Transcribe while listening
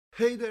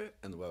Hey there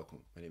and welcome.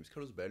 My name is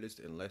Carlos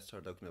Berlist and let's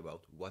start talking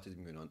about what is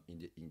going on in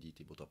the indie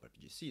tabletop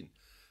RPG scene.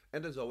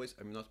 And as always,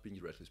 I'm not being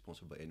directly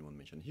sponsored by anyone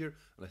mentioned here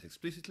unless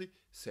explicitly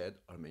said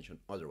or mentioned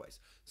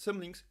otherwise.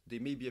 Some links, they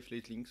may be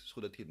affiliate links so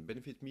that they can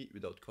benefit me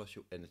without cost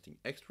you anything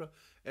extra,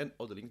 and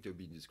all the links will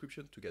be in the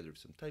description together with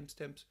some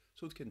timestamps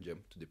so it can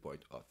jump to the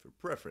point of your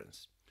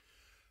preference.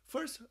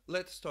 First,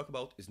 let's talk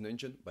about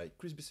Snüngeon by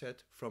Chris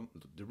Bissett from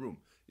Loot the Room.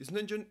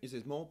 Snüngeon is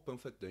a small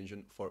pamphlet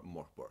dungeon for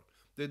Morkborg.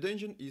 The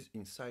dungeon is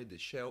inside the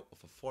shell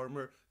of a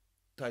former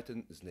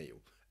Titan snail,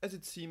 as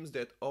it seems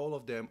that all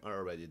of them are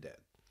already dead.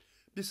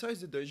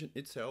 Besides the dungeon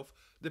itself,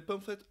 the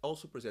pamphlet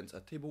also presents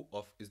a table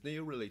of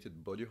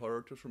snail-related body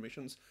horror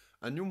transformations,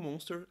 a new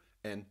monster,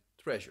 and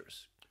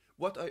treasures.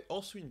 What I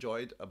also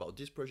enjoyed about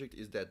this project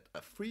is that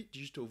a free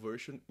digital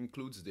version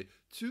includes the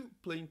two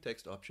plain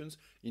text options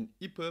in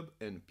EPUB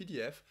and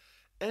PDF,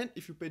 and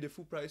if you pay the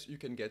full price, you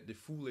can get the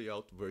full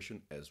layout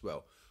version as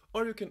well.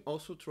 Or you can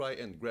also try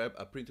and grab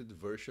a printed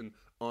version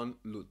on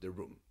Loot the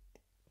Room.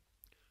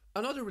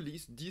 Another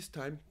release this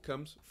time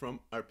comes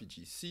from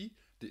RPGC,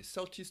 the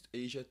Southeast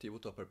Asia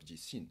tabletop RPG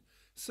scene.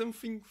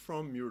 Something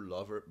from Your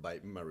Lover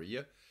by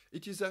Maria.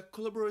 It is a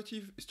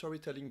collaborative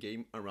storytelling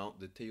game around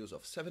the tales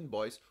of 7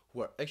 boys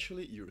who are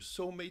actually your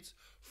soulmates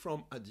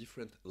from a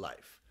different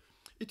life.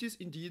 It is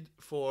indeed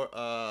for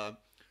a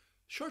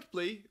short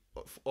play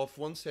of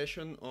one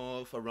session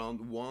of around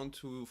 1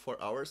 to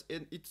 4 hours,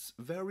 and it's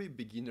very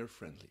beginner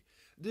friendly.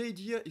 The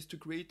idea is to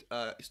create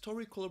a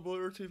story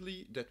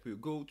collaboratively that will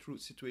go through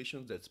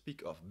situations that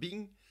speak of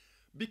being,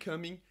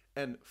 becoming,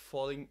 and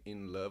falling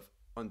in love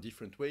on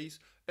different ways,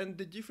 and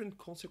the different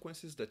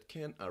consequences that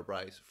can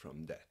arise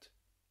from that.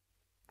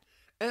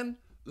 And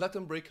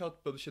LatAm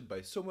Breakout, published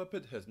by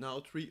Muppet, has now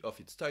 3 of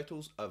its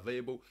titles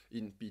available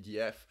in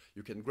PDF.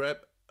 You can grab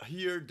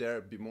Here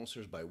There Be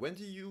Monsters by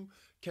Wendy Yu,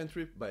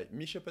 Cantrip by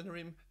Misha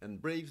Panarim,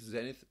 and Brave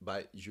Zenith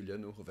by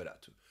Giuliano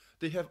Roverato.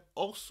 They have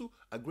also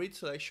a great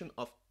selection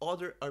of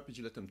other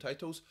RPG LatAm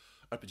titles,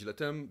 RPG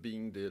LatAm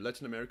being the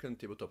Latin American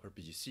tabletop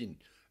RPG scene,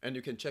 and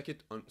you can check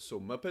it on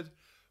Muppet.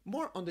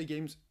 More on the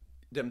games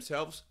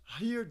themselves,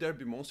 Here There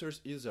Be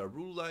Monsters is a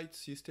rule-light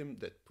system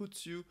that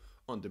puts you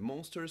on the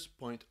monster's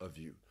point of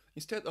view,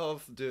 instead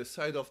of the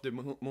side of the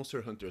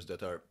monster hunters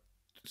that are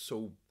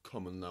so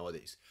common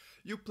nowadays.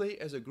 You play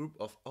as a group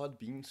of odd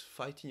beings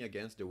fighting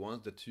against the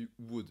ones that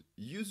would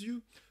use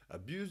you,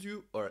 abuse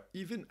you, or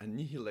even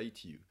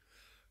annihilate you.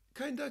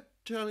 Kinda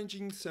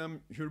challenging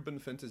some urban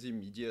fantasy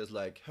medias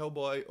like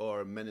Hellboy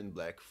or Men in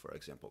Black, for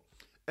example.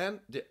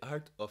 And the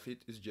art of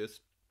it is just,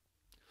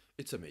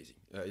 it's amazing.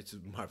 It's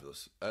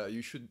marvelous.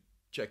 You should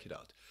check it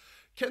out.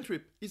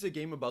 Cantrip is a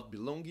game about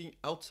belonging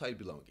outside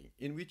belonging,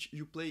 in which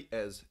you play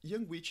as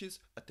young witches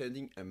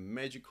attending a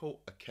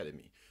magical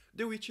academy.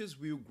 The witches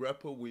will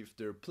grapple with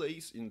their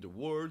place in the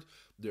world,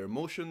 their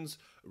emotions,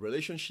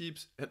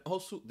 relationships, and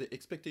also the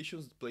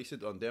expectations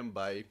placed on them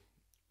by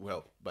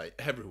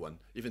everyone,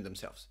 even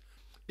themselves.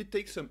 It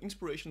takes some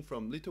inspiration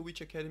from Little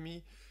Witch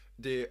Academy,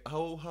 the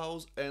Owl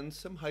House, and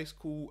some high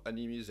school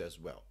animes as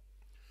well.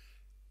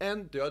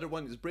 And the other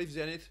one is Brave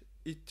Zenith.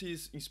 It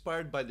is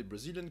inspired by the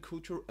Brazilian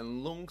culture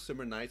and long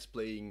summer nights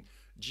playing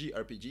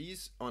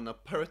JRPGs on a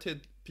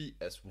pirated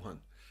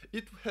PS1.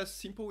 It has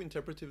simple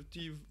interpretive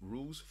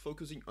rules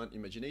focusing on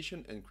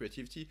imagination and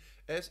creativity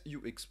as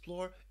you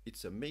explore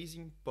its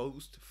amazing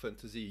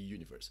post-fantasy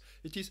universe.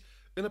 It is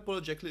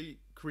unapologetically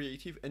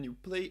creative, and you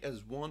play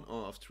as one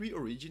of 3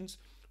 origins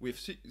with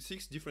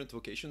 6 different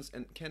vocations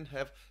and can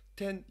have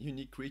 10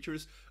 unique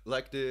creatures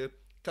like the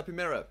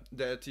Capimera,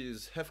 that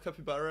is half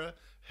capybara,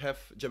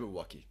 half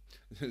Jabberwocky.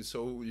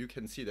 So you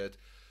can see that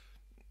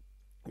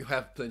you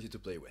have plenty to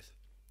play with.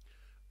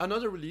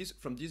 Another release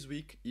from this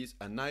week is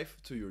A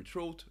Knife to Your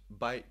Throat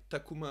by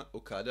Takuma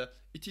Okada.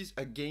 It is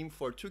a game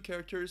for 2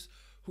 characters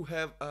who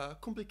have a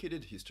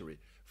complicated history,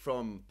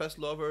 from past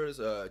lovers,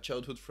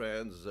 childhood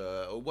friends,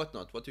 or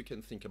whatnot, what you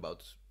can think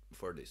about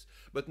for this.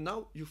 But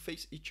now you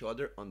face each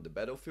other on the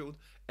battlefield,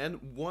 and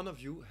one of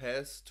you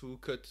has to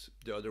cut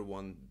the other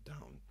one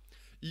down.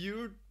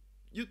 You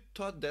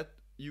thought that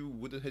you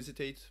wouldn't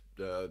hesitate,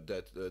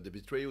 that the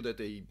betrayal that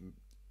they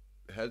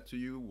had to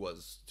you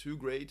was too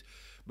great,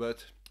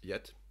 but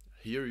yet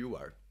here you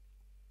are.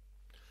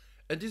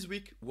 And this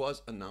week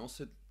was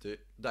announced the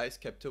Dice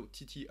Capital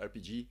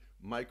TTRPG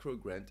micro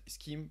grant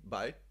scheme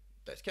by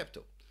Dice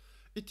Capital.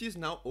 It is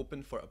now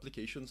open for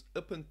applications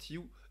up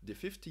until the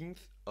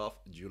 15th of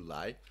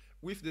July,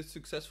 with the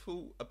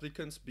successful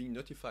applicants being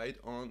notified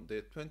on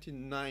the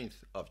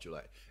 29th of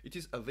July. It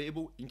is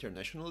available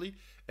internationally,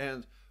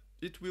 and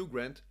it will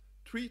grant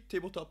 3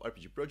 tabletop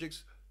RPG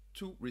projects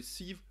to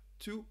receive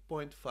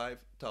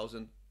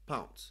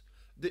 £2,500.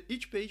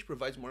 Each page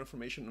provides more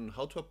information on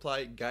how to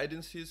apply,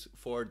 guidances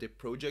for the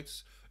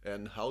projects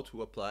and how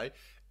to apply,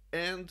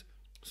 and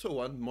so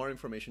on. More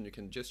information you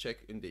can just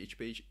check in the each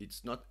page.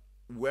 It's not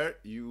where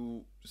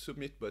you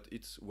submit, but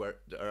it's where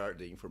there are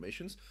the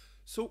informations.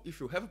 So if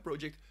you have a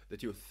project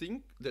that you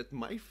think that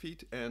might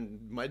fit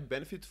and might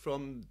benefit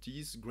from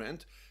this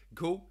grant,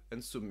 go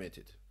and submit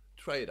it.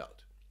 Try it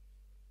out.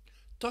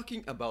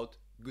 Talking about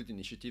good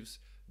initiatives,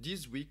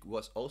 this week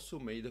was also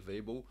made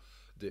available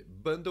the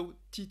bundle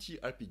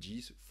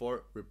TTRPGs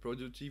for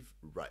reproductive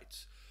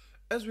rights.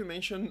 As we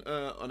mentioned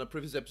on a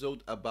previous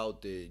episode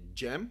about the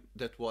jam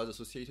that was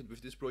associated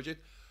with this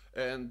project,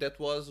 and that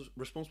was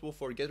responsible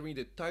for gathering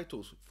the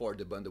titles for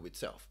the bundle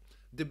itself.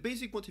 The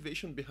basic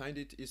motivation behind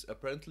it is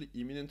apparently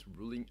imminent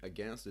ruling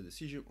against the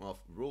decision of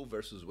Roe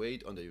versus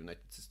Wade on the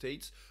United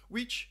States,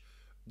 which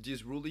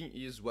this ruling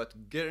is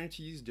what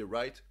guarantees the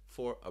right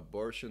for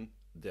abortion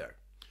there.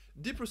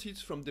 The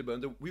proceeds from the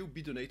bundle will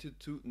be donated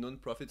to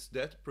non-profits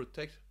that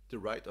protect the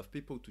right of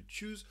people to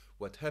choose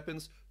what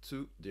happens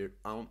to their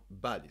own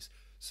bodies,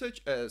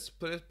 such as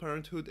Planned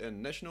Parenthood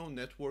and National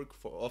Network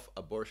of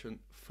Abortion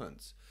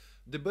Funds.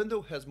 The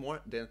bundle has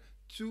more than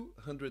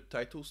 200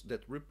 titles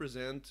that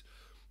represent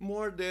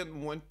more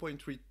than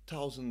 $1.3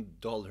 thousand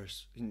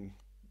in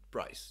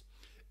price,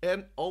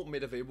 and all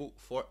made available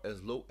for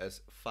as low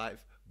as $5.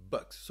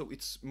 So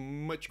it's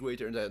much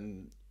greater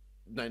than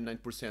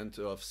 99%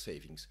 of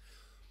savings.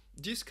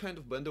 This kind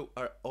of bundle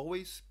are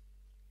always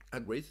a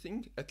great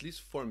thing, at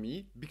least for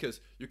me, because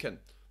you can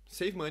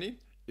save money,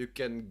 you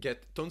can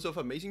get tons of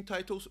amazing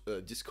titles,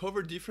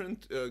 discover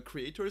different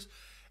creators,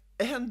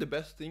 and the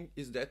best thing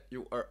is that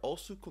you are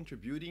also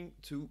contributing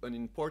to an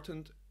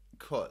important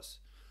cause.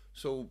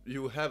 So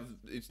you have,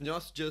 it's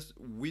not just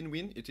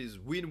win-win, it is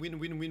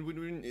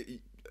win-win-win-win-win-win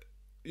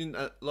in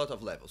a lot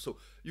of levels. So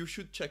you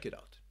should check it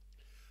out.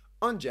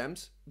 On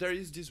jams, there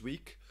is this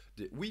week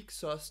the Week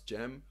Sauce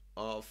Jam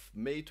of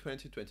May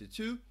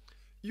 2022.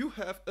 You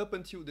have up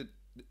until the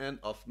end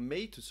of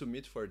May to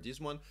submit for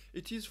this one.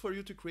 It is for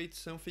you to create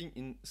something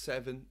in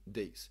 7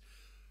 days.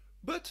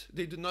 But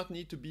they do not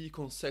need to be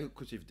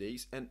consecutive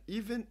days, and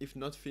even if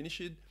not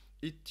finished,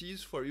 it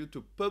is for you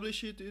to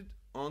publish it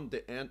on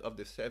the end of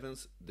the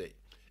 7th day.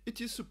 It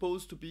is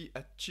supposed to be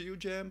a chill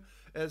jam,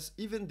 as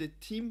even the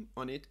theme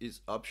on it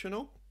is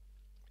optional,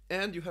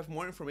 and you have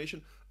more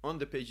information on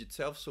the page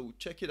itself, so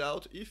check it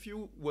out if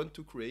you want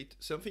to create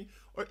something,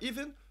 or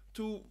even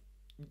to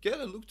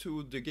get a look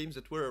to the games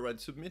that were already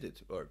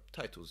submitted, or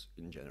titles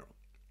in general.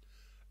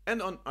 And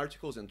on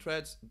articles and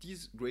threads,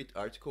 this great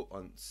article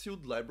on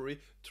Sealed Library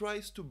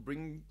tries to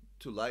bring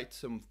to light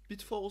some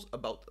pitfalls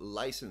about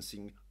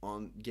licensing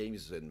on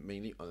games and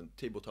mainly on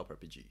tabletop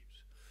RPGs.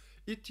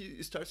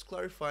 It starts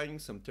clarifying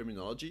some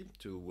terminology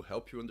to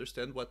help you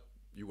understand what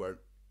you are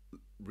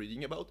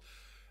reading about,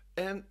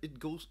 and it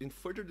goes in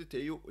further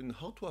detail in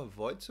how to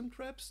avoid some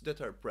traps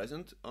that are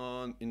present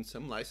in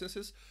some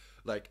licenses,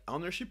 like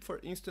ownership for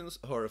instance,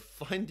 or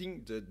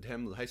finding the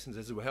damn license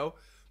as well.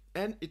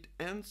 And it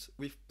ends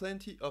with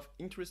plenty of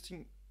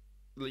interesting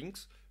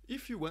links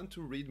if you want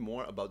to read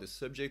more about the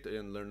subject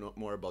and learn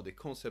more about the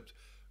concept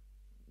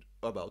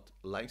about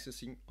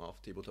licensing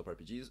of tabletop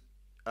RPGs,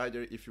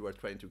 either if you are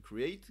trying to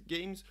create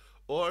games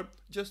or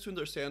just to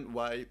understand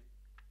why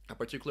a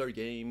particular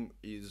game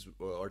is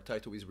or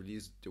title is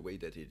released the way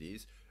that it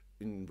is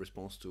in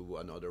response to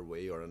another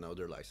way or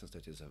another license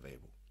that is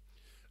available.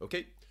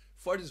 Okay,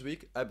 for this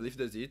week, I believe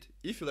that's it.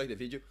 If you like the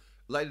video,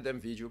 like the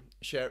damn video,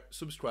 share,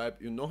 subscribe.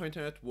 You know how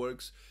internet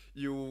works.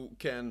 You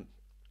can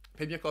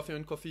pay me a coffee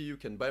on Coffee. You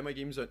can buy my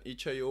games on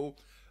itch.io.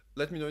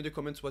 Let me know in the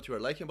comments what you are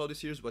liking about the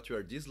series, what you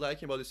are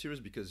disliking about the series,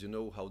 because you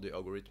know how the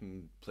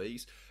algorithm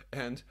plays.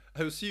 And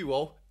I will see you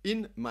all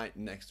in my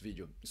next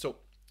video. So,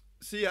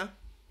 see ya!